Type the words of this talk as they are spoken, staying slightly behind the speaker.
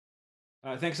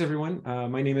Thanks, everyone.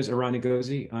 My name is Eran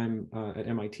Egozy. I'm at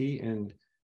MIT, and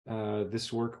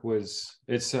this work was,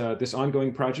 it's this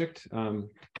ongoing project, and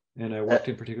I worked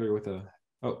in particular with a,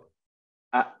 oh.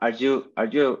 Are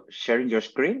you sharing your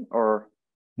screen or?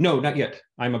 No, not yet.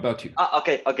 I'm about to.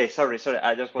 Okay. Sorry.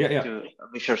 I just wanted to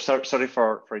be sure. Sorry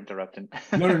for interrupting.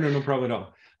 No problem at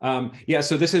all. Yeah,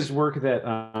 so this is work that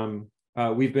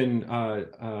we've been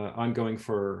ongoing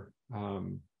for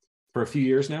a few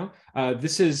years now.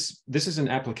 This is an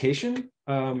application,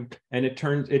 and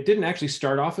it didn't actually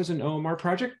start off as an OMR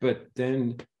project, but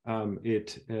then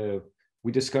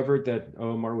we discovered that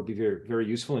OMR would be very, very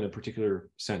useful in a particular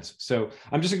sense. So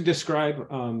I'm just going to describe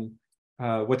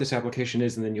what this application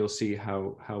is, and then you'll see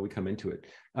how we come into it.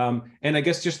 And I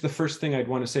guess just the first thing I'd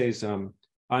want to say is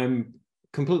I'm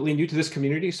completely new to this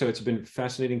community, so it's been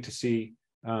fascinating to see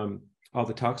all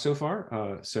the talks so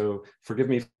far. So forgive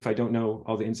me if I don't know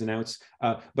all the ins and outs,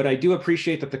 but I do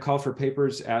appreciate that the call for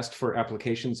papers asked for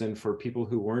applications and for people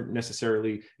who weren't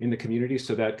necessarily in the community.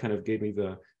 So that kind of gave me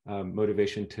the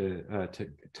motivation to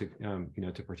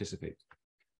participate.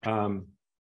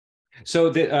 So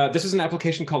this is an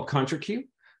application called ConcertCue.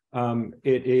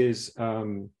 It is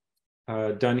done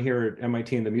here at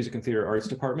MIT in the Music and Theater Arts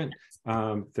Department.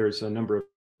 There's a number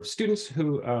of students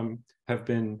who have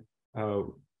been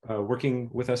working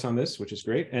with us on this, which is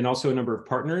great, and also a number of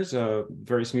partners,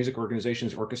 various music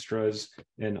organizations, orchestras,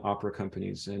 and opera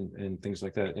companies, and things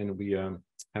like that. And we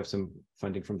have some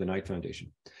funding from the Knight Foundation.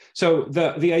 So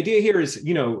the idea here is,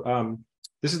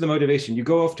 this is the motivation. You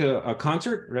go off to a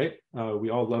concert, right?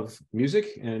 We all love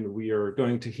music, and we are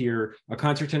going to hear a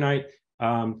concert tonight.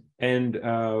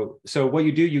 So what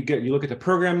you do, you look at the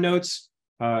program notes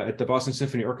at the Boston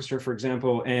Symphony Orchestra, for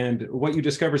example, and what you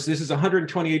discover is this is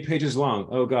 128 pages long.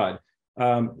 Oh God.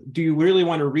 Do you really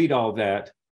want to read all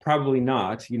that? Probably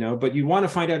not, but you want to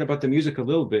find out about the music a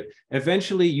little bit.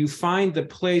 Eventually you find the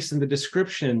place in the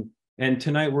description, and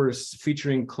tonight we're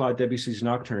featuring Claude Debussy's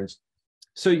Nocturnes.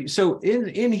 So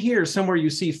in here somewhere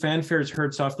you see fanfares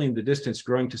heard softly in the distance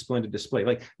growing to splendid display.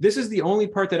 Like, this is the only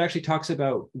part that actually talks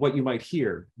about what you might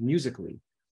hear musically.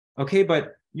 Okay,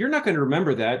 but you're not going to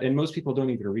remember that, and most people don't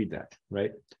even read that,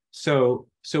 right? So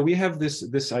we have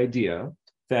this idea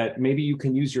that maybe you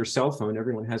can use your cell phone.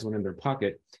 Everyone has one in their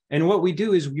pocket. And what we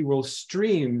do is we will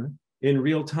stream in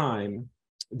real time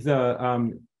the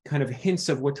kind of hints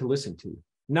of what to listen to.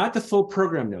 Not the full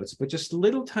program notes, but just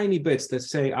little tiny bits that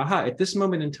say, aha, at this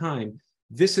moment in time,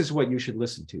 this is what you should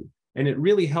listen to. And it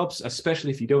really helps,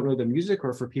 especially if you don't know the music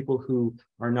or for people who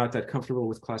are not that comfortable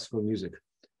with classical music.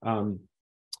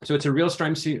 So it's a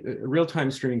real-time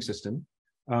streaming system.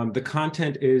 The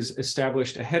content is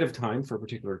established ahead of time for a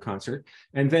particular concert.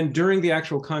 And then during the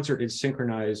actual concert, it's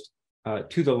synchronized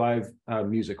to the live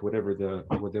music, whatever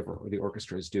the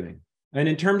orchestra is doing. And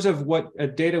in terms of what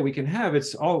data we can have,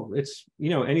 it's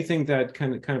anything that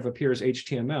kind of appears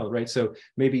HTML, right? So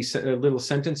maybe little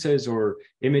sentences or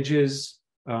images,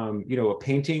 a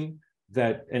painting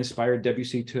that inspired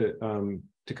Debussy to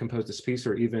compose this piece,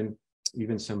 or even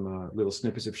some little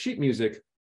snippets of sheet music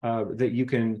that you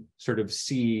can sort of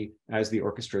see as the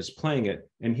orchestra is playing it.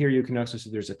 And here you can also see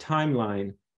there's a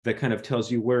timeline that kind of tells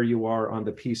you where you are on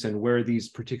the piece and where these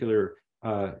particular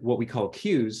what we call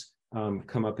cues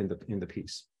come up in the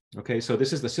piece. Okay, so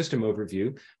this is the system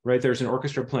overview, right? There's an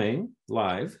orchestra playing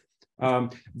live.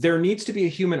 There needs to be a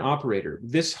human operator.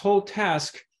 This whole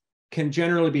task can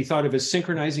generally be thought of as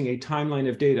synchronizing a timeline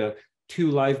of data to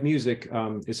live music,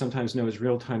 is sometimes known as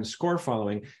real-time score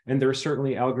following. And there are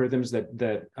certainly algorithms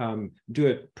that do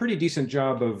a pretty decent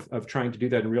job of trying to do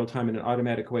that in real time in an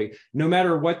automatic way. No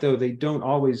matter what, though, they don't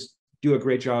always do a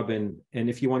great job. And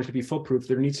if you want it to be foolproof,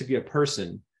 there needs to be a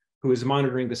person who is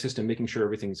monitoring the system, making sure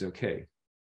everything's okay.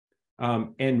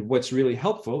 And what's really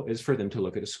helpful is for them to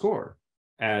look at a score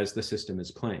as the system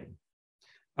is playing.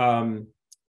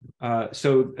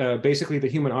 Basically, the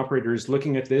human operator is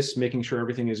looking at this, making sure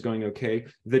everything is going okay.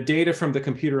 The data from the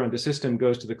computer on the system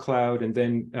goes to the cloud and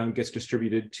then gets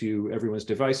distributed to everyone's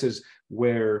devices,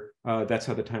 where that's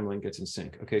how the timeline gets in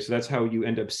sync. Okay, so that's how you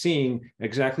end up seeing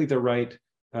exactly the right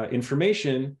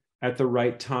information at the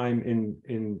right time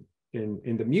in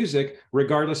the music,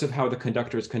 regardless of how the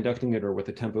conductor is conducting it or what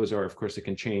the tempos are. Of course, it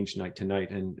can change night to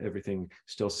night, and everything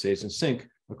still stays in sync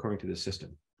according to the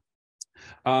system.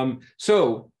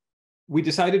 So we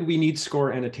decided we need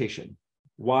score annotation.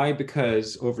 Why?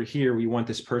 Because over here, we want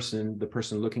the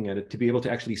person looking at it, to be able to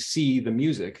actually see the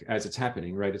music as it's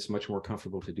happening, right? It's much more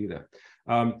comfortable to do that.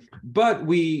 But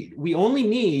we only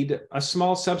need a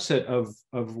small subset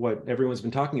of what everyone's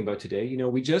been talking about today.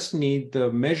 We just need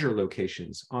the measure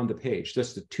locations on the page,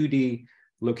 just the 2D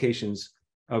locations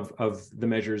of the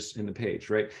measures in the page,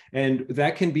 right? And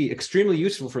that can be extremely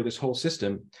useful for this whole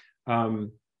system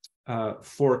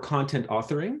for content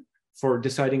authoring, for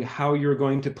deciding how you're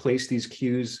going to place these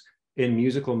cues in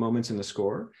musical moments in the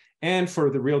score, and for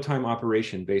the real-time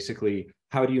operation. Basically,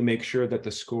 how do you make sure that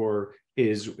the score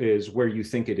is where you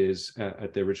think it is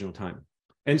at the original time?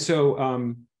 And so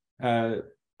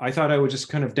I thought I would just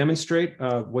kind of demonstrate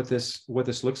what this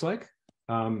looks like.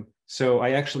 So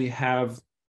I actually have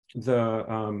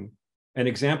an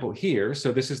example here.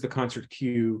 So this is the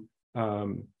ConcertCue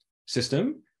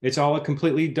system. It's all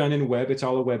completely done in web. It's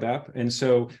all a web app. And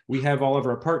so we have all of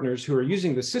our partners who are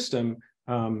using the system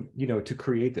to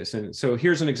create this. And so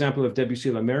here's an example of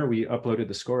Debussy La Mer. We uploaded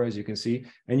the score, as you can see,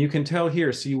 and you can tell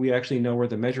here, see, we actually know where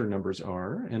the measure numbers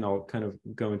are, and I'll kind of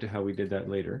go into how we did that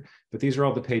later. But these are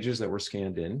all the pages that were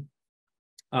scanned in.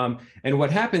 And what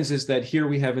happens is that here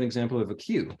we have an example of a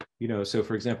cue. So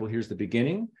for example, here's the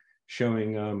beginning,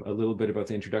 showing a little bit about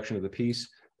the introduction of the piece.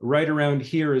 Right around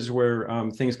here is where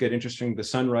things get interesting. The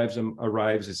sunrise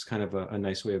arrives. It's kind of a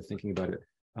nice way of thinking about it.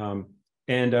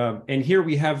 And here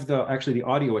we have actually the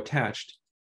audio attached.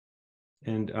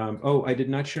 And oh, I did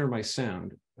not share my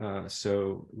sound.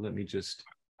 So let me just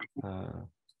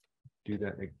do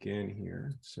that again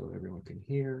here so everyone can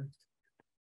hear.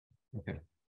 Okay.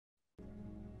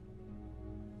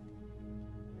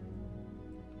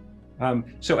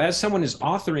 So as someone is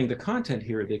authoring the content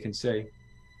here, they can say,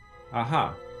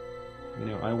 aha,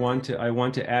 I want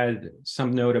to add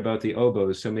some note about the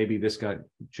oboes, so maybe this got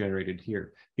generated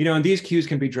here. And these cues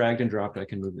can be dragged and dropped. I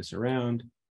can move this around,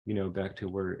 back to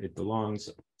where it belongs.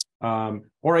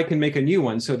 Or I can make a new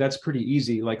one, so that's pretty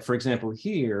easy. Like, for example,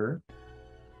 here,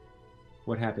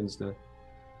 what happens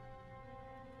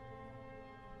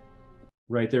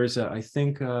right, there's I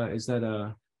think, is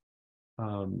that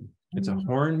it's a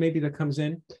horn maybe that comes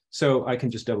in. So I can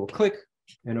just double click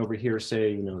and over here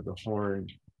say, the horn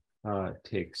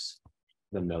takes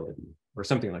the melody or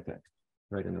something like that,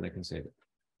 right? And then I can save it.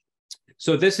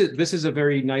 So this is a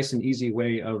very nice and easy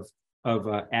way of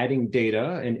adding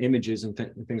data and images and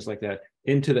things like that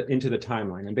into the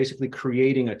timeline, and basically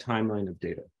creating a timeline of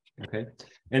data. Okay,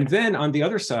 and then on the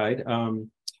other side,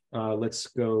 let's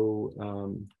go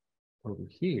over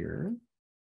here.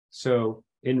 So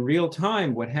in real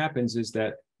time, what happens is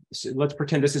that, so let's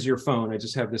pretend this is your phone. I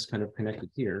just have this kind of connected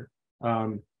here.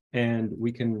 And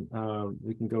we can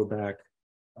go back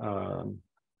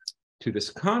to this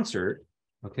concert,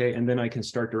 okay? And then I can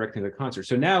start directing the concert.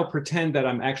 So now pretend that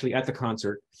I'm actually at the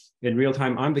concert in real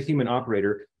time. I'm the human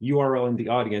operator, URL in the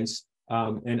audience.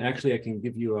 And actually I can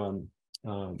give you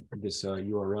this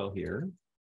URL here.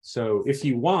 So if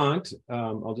you want,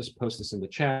 I'll just post this in the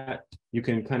chat. You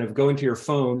can kind of go into your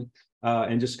phone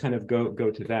and just kind of go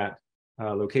to that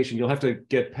location. You'll have to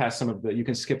get past some of you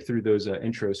can skip through those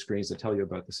intro screens that tell you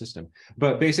about the system.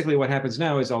 But basically what happens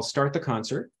now is I'll start the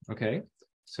concert, okay?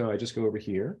 So I just go over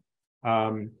here,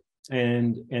 and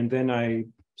then I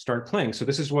start playing. So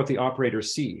this is what the operator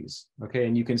sees, okay?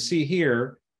 And you can see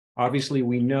here, obviously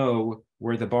we know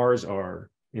where the bars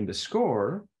are in the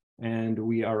score, and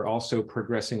we are also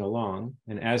progressing along.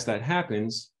 And as that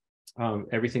happens,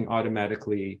 everything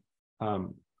automatically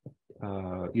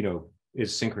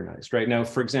is synchronized. Right now,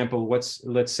 for example,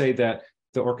 let's say that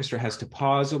the orchestra has to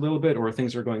pause a little bit, or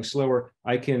things are going slower.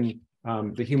 I can,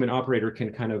 the human operator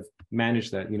can kind of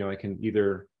manage that. I can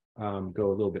either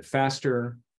go a little bit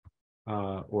faster,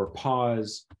 or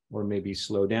pause, or maybe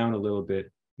slow down a little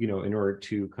bit, in order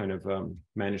to kind of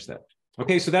manage that.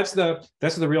 Okay, so that's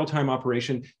the real-time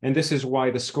operation, and this is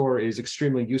why the score is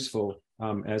extremely useful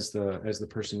as the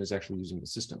person is actually using the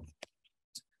system.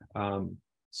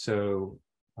 So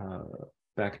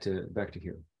back to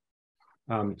here.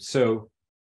 So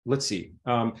let's see.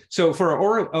 So for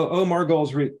our OMR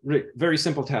goals, very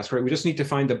simple task, right? We just need to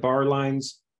find the bar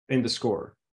lines in the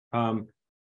score. So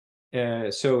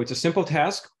it's a simple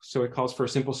task. So it calls for a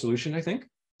simple solution, I think.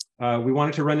 We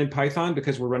want it to run in Python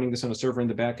because we're running this on a server in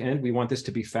the back end. We want this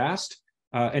to be fast.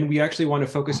 And we actually want to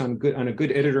focus on a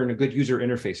good editor and a good user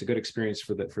interface, a good experience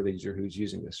for the user who's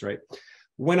using this, right?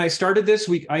 When I started this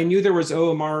week, I knew there was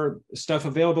OMR stuff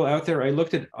available out there. I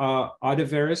looked at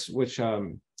Audiveris, which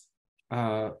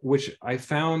I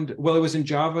found, well, it was in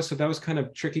Java, so that was kind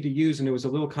of tricky to use, and it was a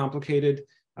little complicated.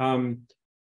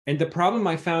 And the problem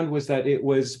I found was that it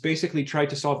was basically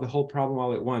tried to solve the whole problem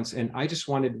all at once, and I just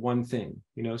wanted one thing,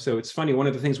 So it's funny, one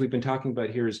of the things we've been talking about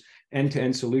here is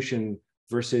end-to-end solution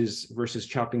versus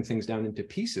chopping things down into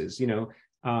pieces,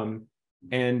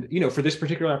 And for this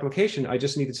particular application, I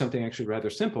just needed something actually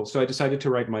rather simple. So I decided to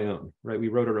write my own, right? We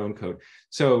wrote our own code.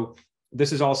 So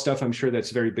this is all stuff I'm sure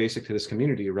that's very basic to this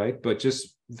community, right? But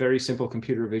just very simple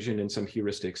computer vision and some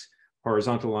heuristics.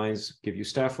 Horizontal lines give you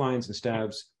staff lines and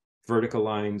stabs. Vertical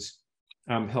lines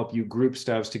help you group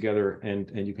stabs together,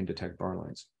 and you can detect bar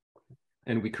lines.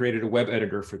 And we created a web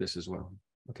editor for this as well.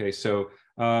 Okay, so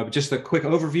just a quick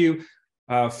overview.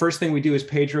 First thing we do is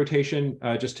page rotation,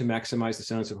 just to maximize the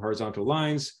sounds of horizontal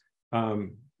lines.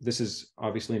 This is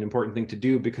obviously an important thing to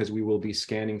do because we will be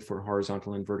scanning for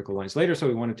horizontal and vertical lines later. So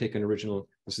we want to take an original,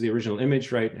 this is the original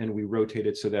image, right? And we rotate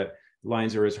it so that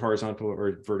lines are as horizontal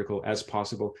or vertical as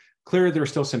possible. Clearly, there's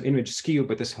still some image skew,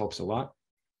 but this helps a lot.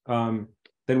 Then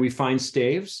we find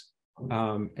staves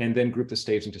and then group the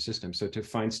staves into systems. So to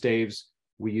find staves,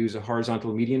 we use a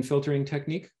horizontal median filtering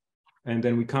technique. And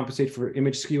then we compensate for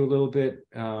image skew a little bit.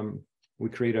 We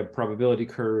create a probability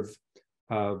curve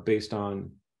based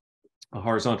on a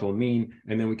horizontal mean,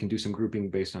 and then we can do some grouping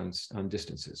based on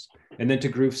distances. And then to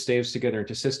group staves together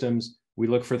into systems, we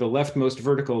look for the leftmost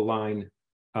vertical line,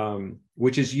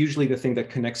 which is usually the thing that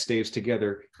connects staves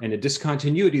together. And a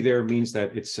discontinuity there means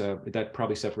that it's that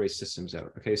probably separates systems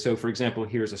out. Okay, so for example,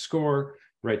 here's a score,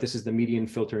 right? This is the median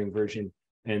filtering version,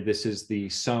 and this is the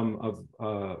sum of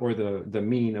or the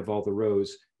mean of all the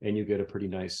rows, and you get a pretty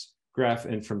nice graph.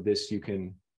 And from this, you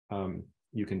can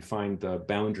find the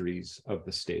boundaries of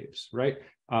the staves, right?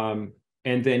 And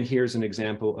then here's an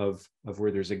example of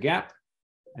where there's a gap.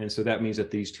 And so that means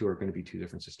that these two are going to be two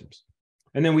different systems.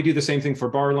 And then we do the same thing for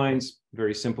bar lines,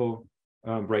 very simple,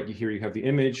 right? Here you have the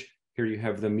image, here you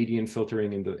have the median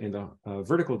filtering in the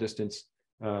vertical distance,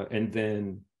 and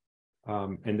then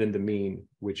the mean,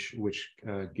 which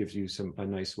gives you a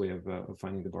nice way of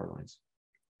finding the bar lines.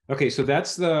 Okay, so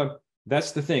that's the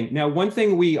thing. Now, one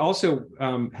thing we also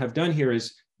have done here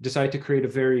is decide to create a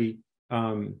very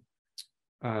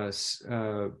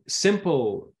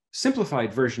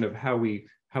simplified version of how we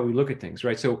look at things,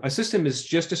 right? So a system is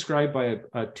just described by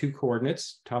two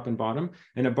coordinates, top and bottom,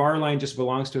 and a bar line just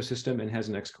belongs to a system and has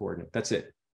an x coordinate. That's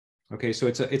it. Okay, so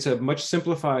it's a much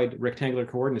simplified rectangular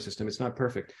coordinate system. It's not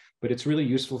perfect, but it's really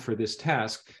useful for this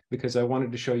task because I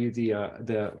wanted to show you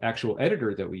the actual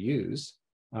editor that we use.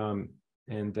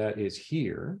 And that is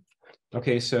here.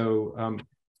 Okay, so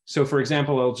for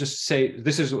example, I'll just say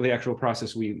this is the actual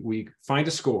process. We find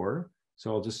a score.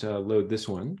 So I'll just load this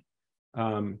one,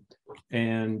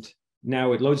 and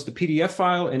now it loads the PDF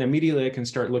file, and immediately I can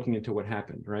start looking into what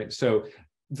happened. Right. So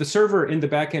the server in the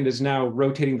backend is now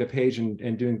rotating the page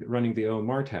and running the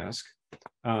OMR task.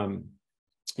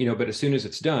 But as soon as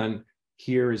it's done,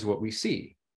 here is what we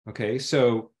see. Okay,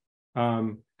 so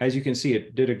as you can see,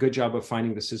 it did a good job of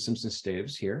finding the systems and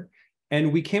staves here.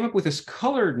 And we came up with this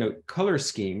color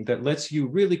scheme that lets you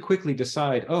really quickly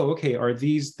decide, oh, okay, are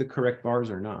these the correct bars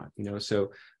or not?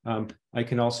 So I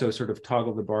can also sort of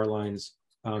toggle the bar lines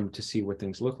to see what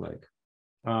things look like.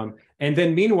 And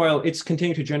then meanwhile, it's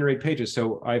continuing to generate pages.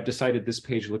 So I've decided this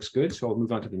page looks good, so I'll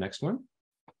move on to the next one.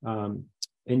 And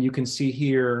you can see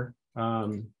here,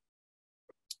 oh,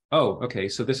 okay,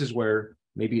 so this is where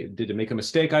maybe did it make a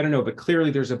mistake? I don't know, but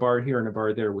clearly there's a bar here and a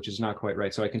bar there, which is not quite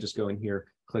right. So I can just go in here,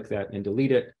 click that and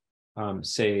delete it,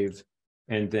 save,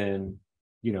 and then,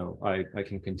 I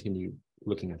can continue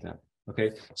looking at that.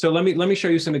 Okay, so let me show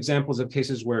you some examples of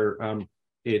cases where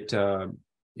it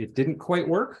didn't quite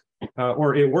work,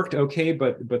 or it worked okay,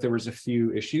 but there was a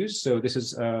few issues. So this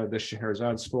is the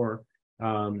Scheherazade score.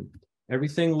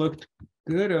 Everything looked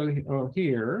good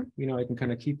here. I can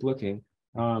kind of keep looking.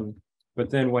 But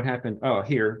then what happened? Oh,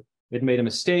 here, it made a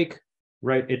mistake,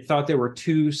 right? It thought there were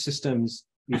two systems,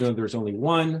 even though there's only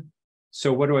one.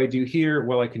 So what do I do here?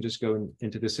 Well, I can just go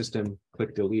into the system,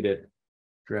 click delete it,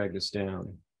 drag this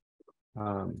down,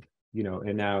 and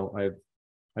now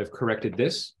I've corrected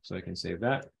this, so I can save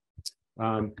that.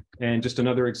 And just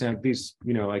another example, these,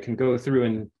 I can go through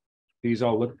and these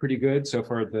all look pretty good. So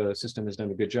far, the system has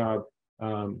done a good job.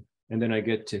 And then I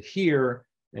get to here,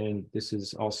 and this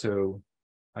is also,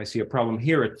 I see a problem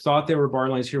here. It thought there were bar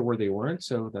lines here where they weren't,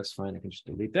 so that's fine. I can just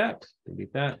delete that,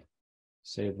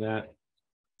 save that.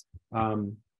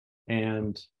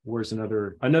 And where's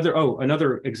another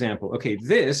example? Okay,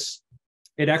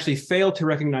 it actually failed to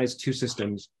recognize two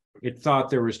systems. It thought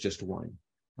there was just one.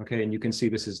 Okay, and you can see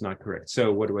this is not correct.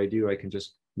 So what do? I can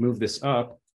just move this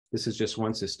up. This is just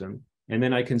one system. And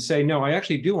then I can say, no, I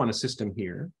actually do want a system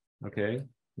here. Okay,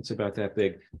 it's about that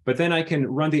big. But then I can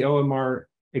run the OMR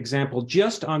example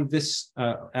just on this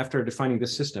after defining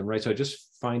this system, right? So I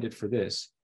just find it for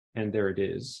this, and there it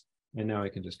is. And now I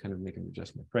can just kind of make an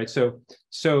adjustment, right?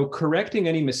 So correcting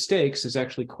any mistakes is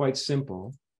actually quite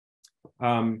simple.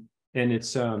 And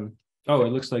it's, it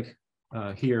looks like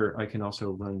here I can also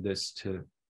run this to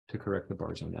correct the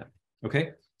bars on that.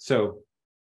 Okay, So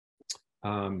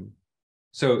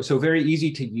very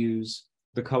easy to use.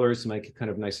 The colors make it kind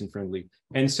of nice and friendly.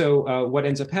 And so what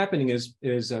ends up happening is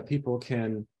people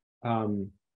can,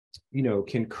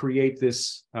 can create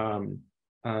this,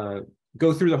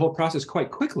 go through the whole process quite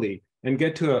quickly and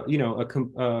get to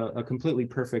a completely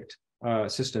perfect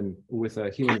system with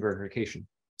human verification.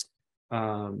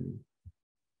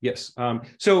 Yes.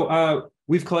 So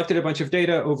we've collected a bunch of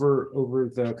data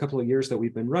over the couple of years that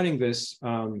we've been running this.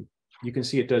 You can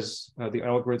see it does, the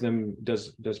algorithm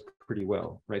does pretty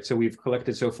well, right? So we've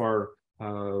collected so far,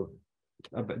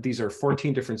 these are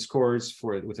 14 different scores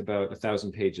with about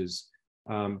 1,000 pages.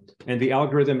 And the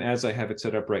algorithm, as I have it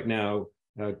set up right now,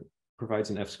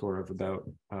 provides an F-score of about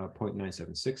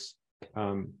 0.976.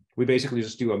 We basically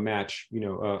just do a match,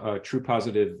 a true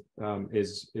positive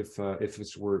is if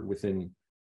we're within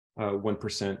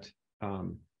 1%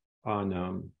 on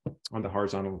the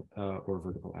horizontal or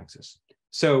vertical axis.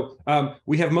 So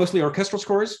we have mostly orchestral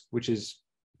scores, which is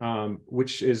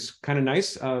kind of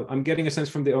nice. I'm getting a sense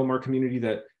from the OMR community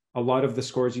that a lot of the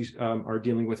scores you are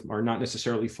dealing with are not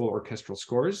necessarily full orchestral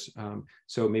scores.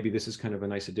 So maybe this is kind of a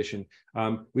nice addition.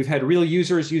 We've had real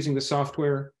users using the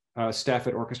software, staff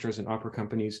at orchestras and opera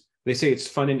companies. They say it's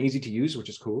fun and easy to use, which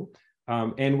is cool.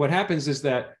 And what happens is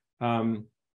that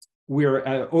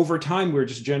over time, we're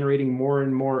just generating more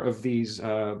and more of these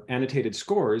annotated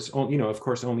scores, of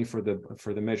course, only for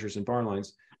the measures and bar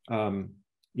lines,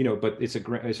 but it's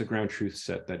a ground truth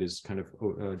set that is kind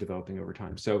of developing over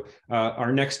time. So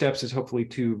our next steps is hopefully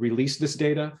to release this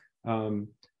data.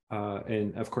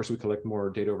 And of course, we collect more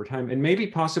data over time and maybe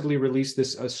possibly release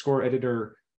this score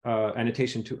editor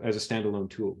annotation as a standalone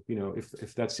tool,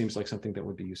 if that seems like something that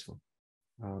would be useful.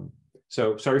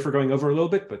 So sorry for going over a little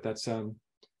bit, but that's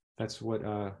what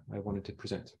I wanted to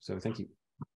present. So thank you.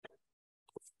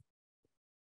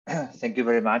 Thank you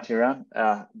very much, Eran.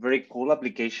 Very cool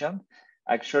application.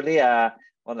 Actually, I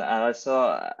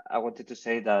wanted to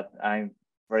say that I'm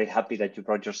very happy that you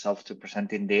brought yourself to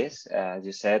presenting this. As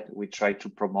you said, we try to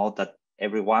promote that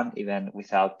everyone, even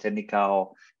without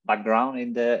technical background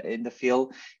in the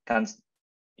field, can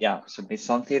submit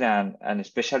something, and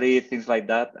especially things like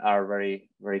that are very,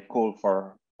 very cool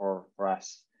for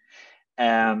us.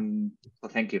 So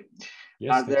thank you.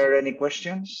 Yes, are there any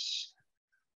questions?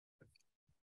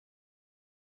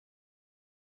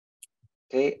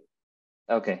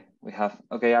 Okay, we have.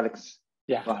 Okay, Alex.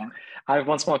 Yeah, I have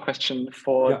one small question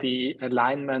for the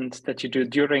alignment that you do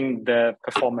during the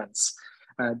performance.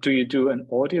 Do you do an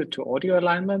audio-to-audio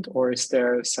alignment, or is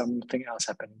there something else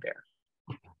happening there?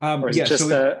 Or is it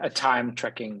just a time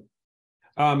tracking?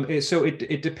 So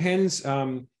it depends.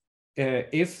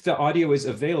 If the audio is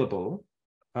available,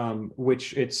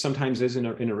 which it sometimes is in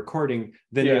a recording,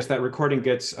 then yes, that recording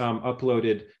gets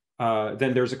uploaded.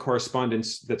 Then there's a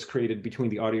correspondence that's created between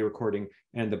the audio recording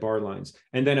and the bar lines.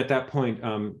 And then at that point,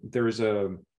 there's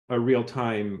a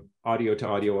real-time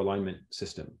audio-to-audio alignment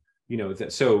system.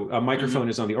 So a microphone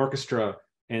is on the orchestra,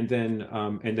 and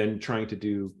then trying to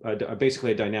do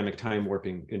basically a dynamic time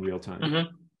warping in real time.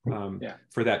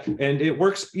 For that, and it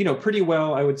works pretty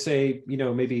well, I would say,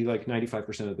 maybe like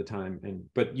 95% of the time,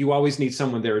 but you always need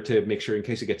someone there to make sure in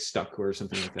case it gets stuck or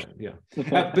something like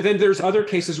that. But then there's other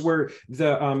cases where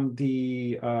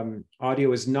the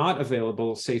audio is not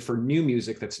available, say for new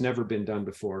music that's never been done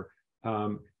before,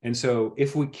 and so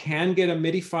if we can get a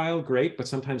MIDI file, great, but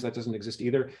sometimes that doesn't exist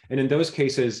either, and in those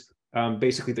cases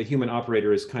basically the human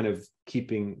operator is kind of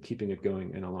keeping it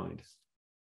going and aligned.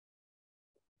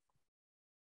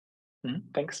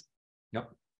 Thanks. Yep.